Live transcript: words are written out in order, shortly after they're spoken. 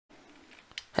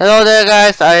Hello there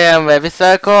guys, I am Baby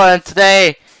Circle and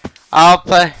today I'll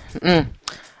play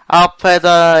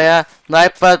the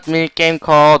Lifeboat mini game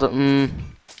called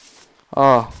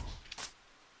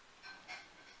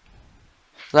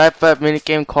Lifeboat mini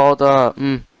game called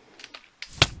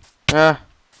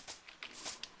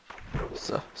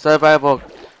survival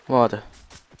mode.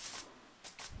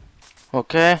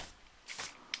 Okay?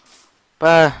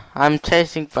 But I'm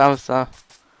chasing bouncer.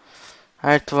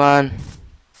 I have to run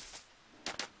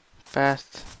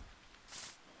fast.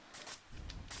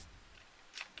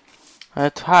 I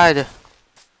have to hide.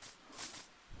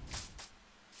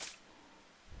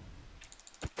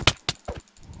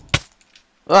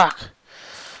 Ugh!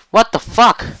 What the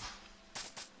fuck?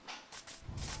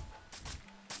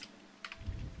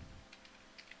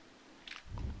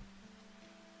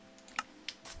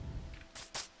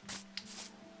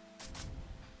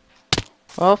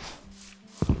 Oh,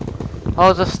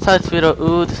 I'll just touch with the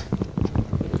wood,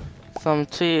 some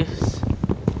trees.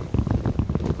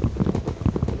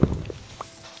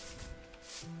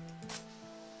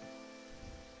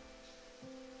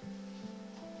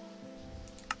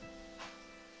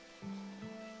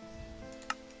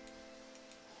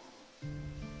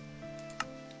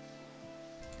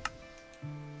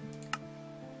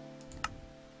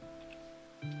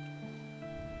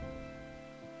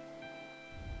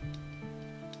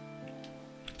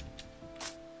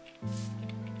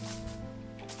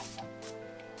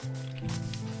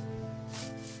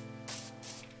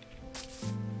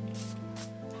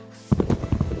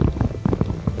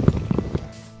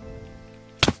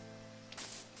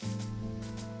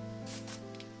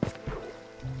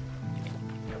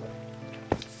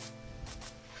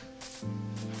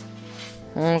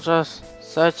 I'll just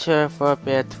search here for a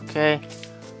bit, okay?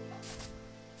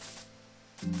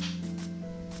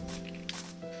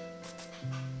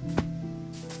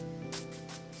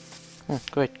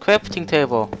 Great, crafting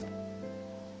table.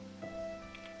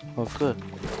 Oh, good.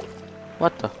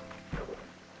 What the?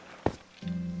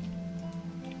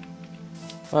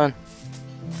 Run.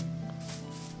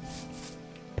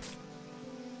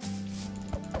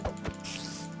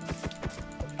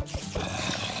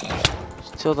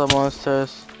 Still the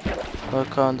monsters.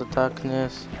 Work on the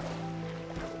darkness.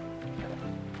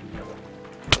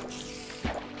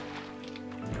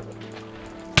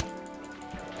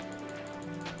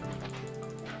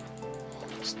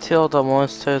 Still the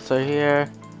monsters are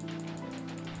here.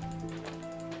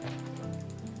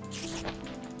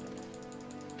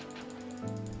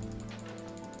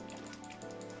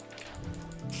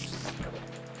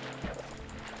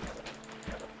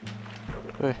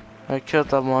 Wait, I killed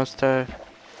the monster.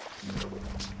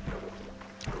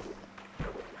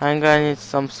 I'm gonna need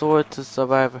some sword to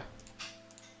survive.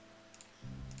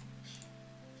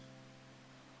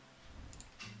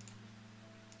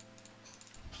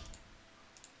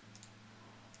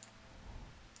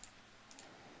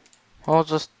 I'll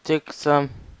just dig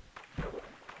some.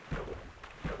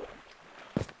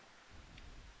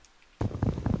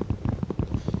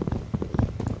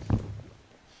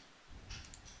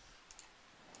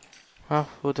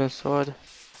 Wooden sword.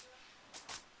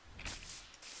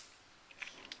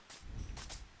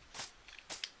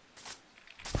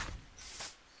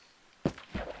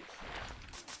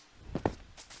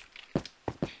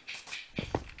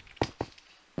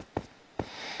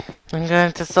 I'm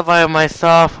going to survive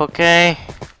myself, okay?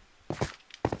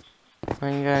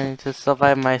 I'm going to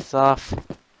survive myself.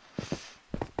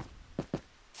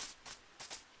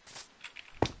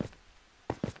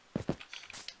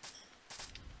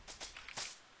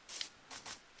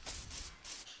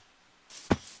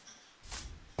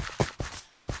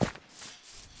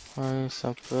 I need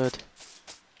some food.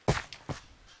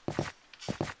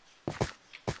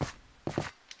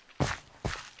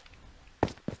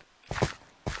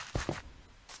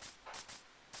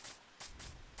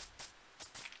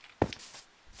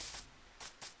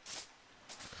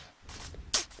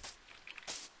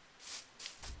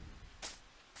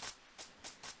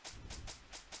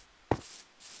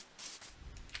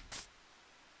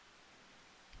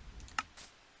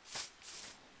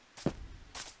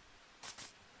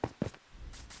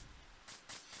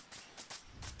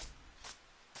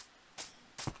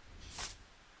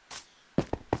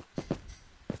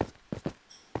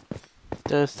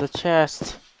 There's the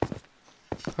chest.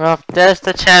 Well, there's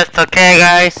the chest, okay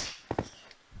guys?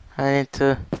 I need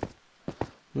to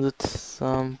loot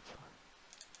some.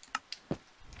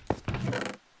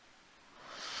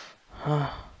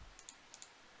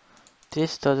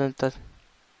 This doesn't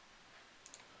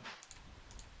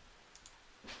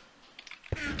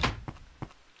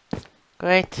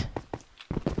Great.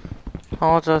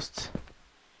 I'll just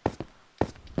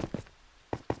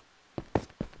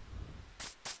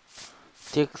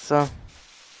dig some.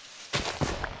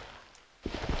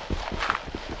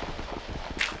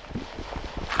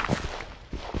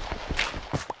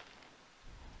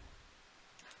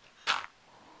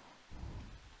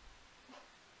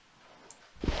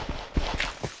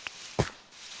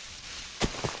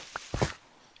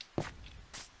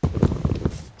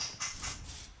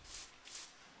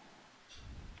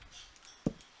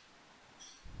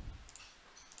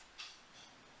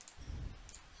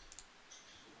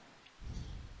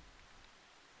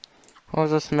 I'll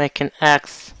just make an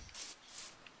axe.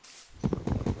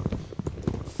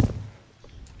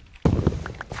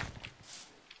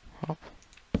 Up.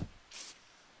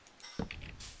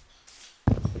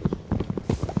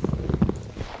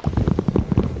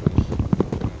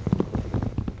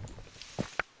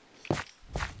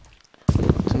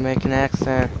 To make an axe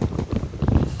then.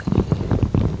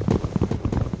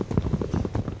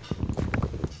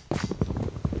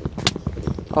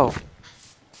 Oh.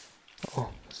 Oh,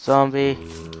 zombie.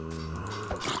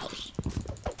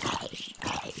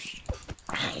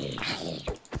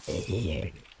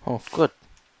 Oh, good.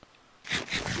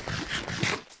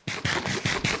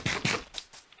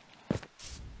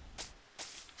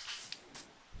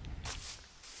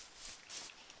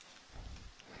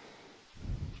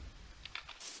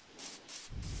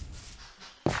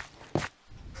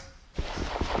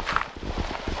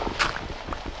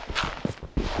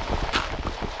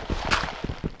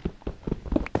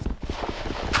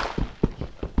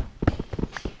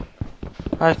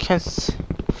 I can't see.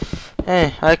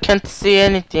 Hey, I can't see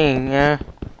anything.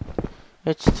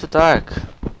 It's too dark.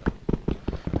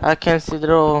 I can see the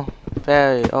little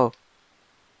berry. Oh,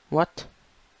 what?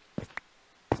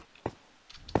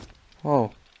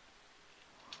 Whoa.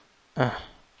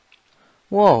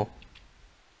 Whoa.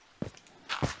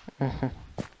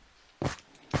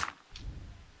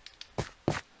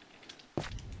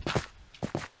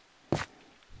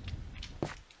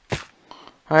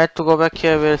 I have to go back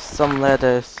here with some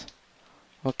letters.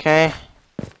 Okay.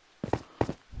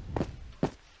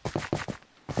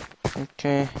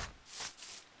 Okay.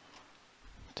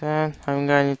 Then I'm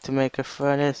gonna need to make a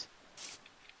furnace.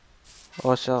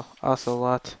 Also a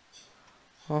lot.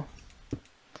 Oh.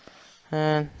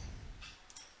 And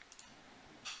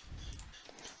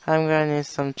I'm gonna need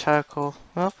some charcoal.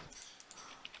 Oh.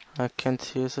 I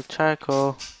can't use the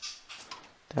charcoal.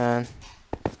 Then.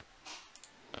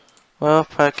 Well,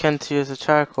 I can't use the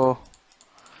charcoal.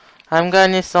 I'm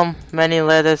gonna need some many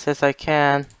letters as I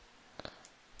can.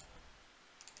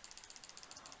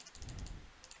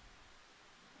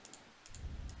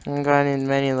 I'm gonna need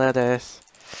many letters.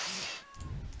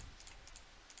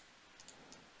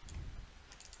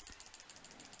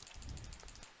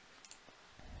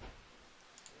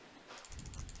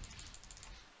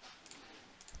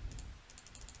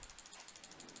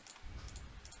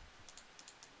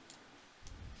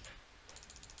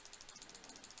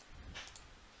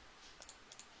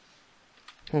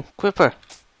 Creeper!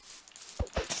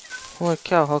 Holy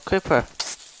cow, a creeper!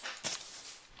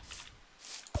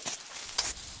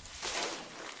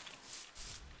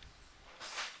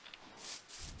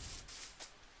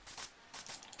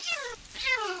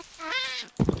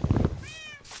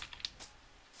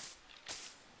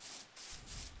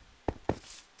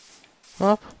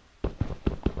 Oh,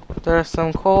 there's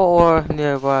some coal ore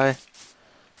nearby.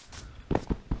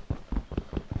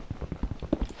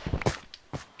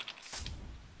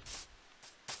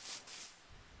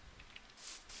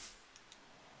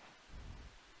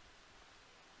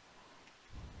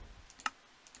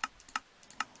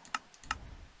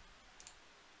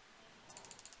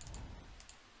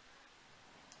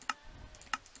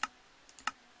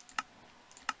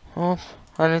 Oh,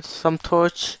 I need some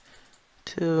torch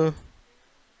to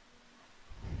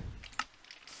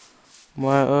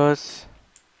more earth.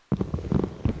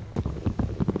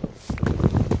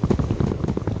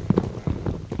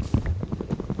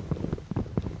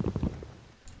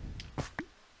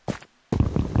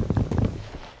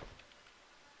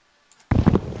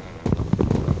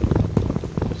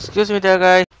 Excuse me there,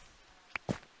 guys.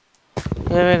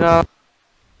 Here we go.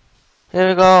 Here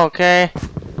we go, okay.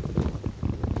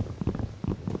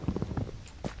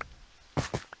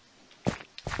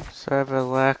 So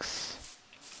relax.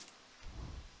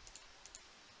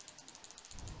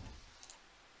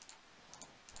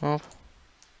 Oh.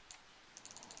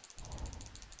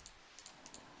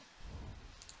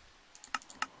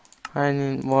 I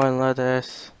need more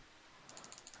letters.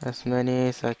 As many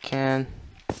as I can.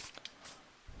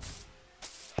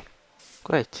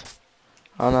 Great.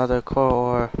 Another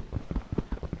core.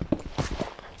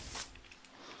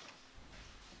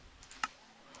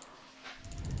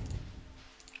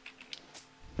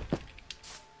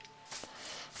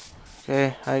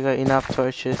 Okay, I got enough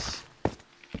torches.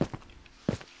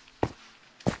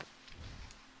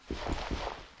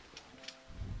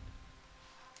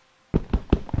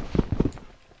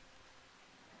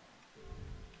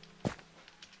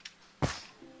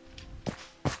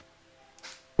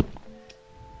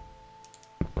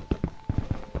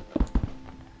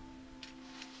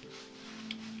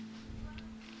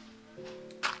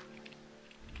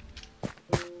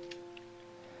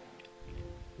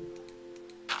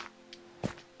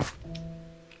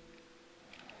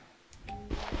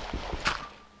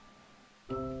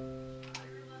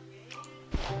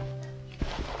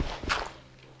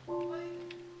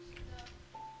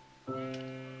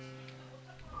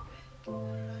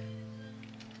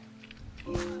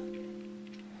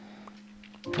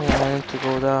 I need to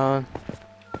go down.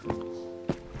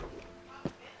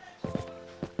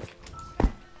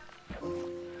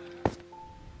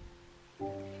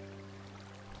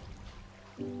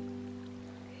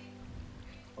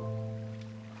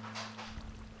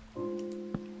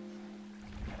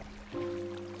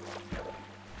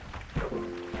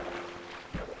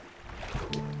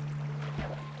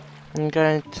 I'm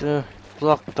going to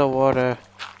block the water.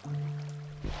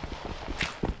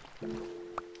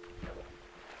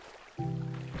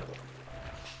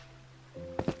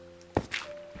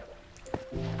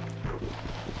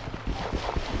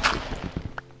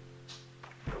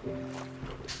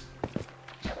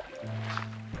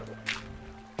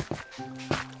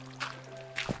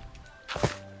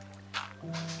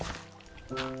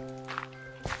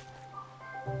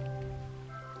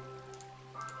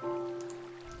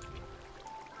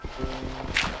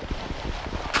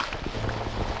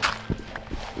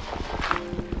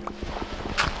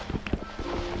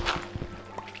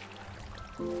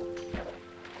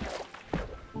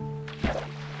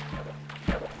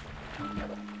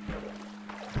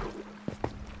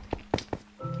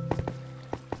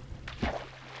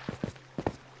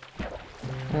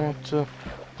 I want to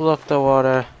block the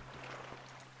water.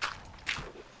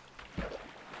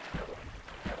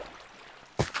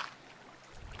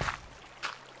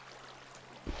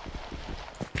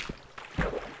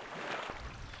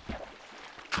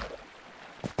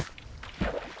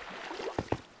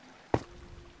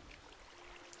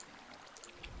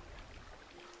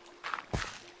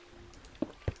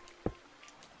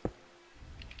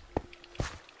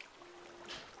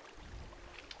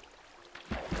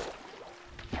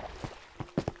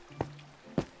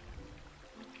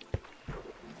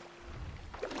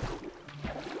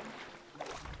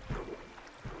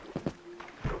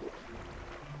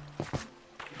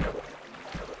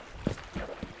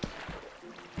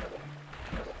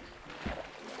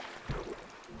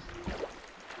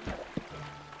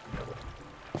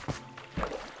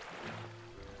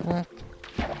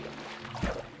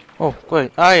 Oh,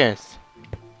 great, irons.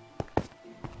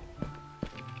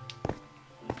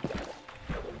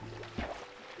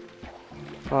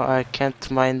 Well, I can't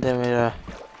mine them with a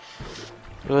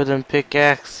wooden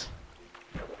pickaxe.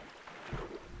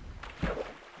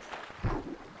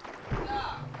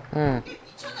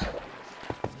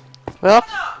 Well,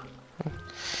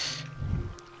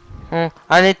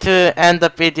 I need to end the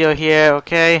video here,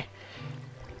 okay?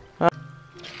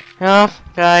 Yeah,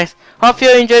 guys, hope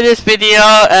you enjoyed this video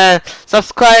and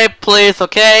subscribe please,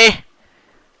 okay?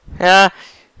 Yeah,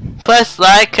 press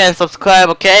like and subscribe,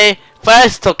 okay?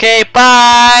 First, okay,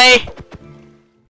 bye!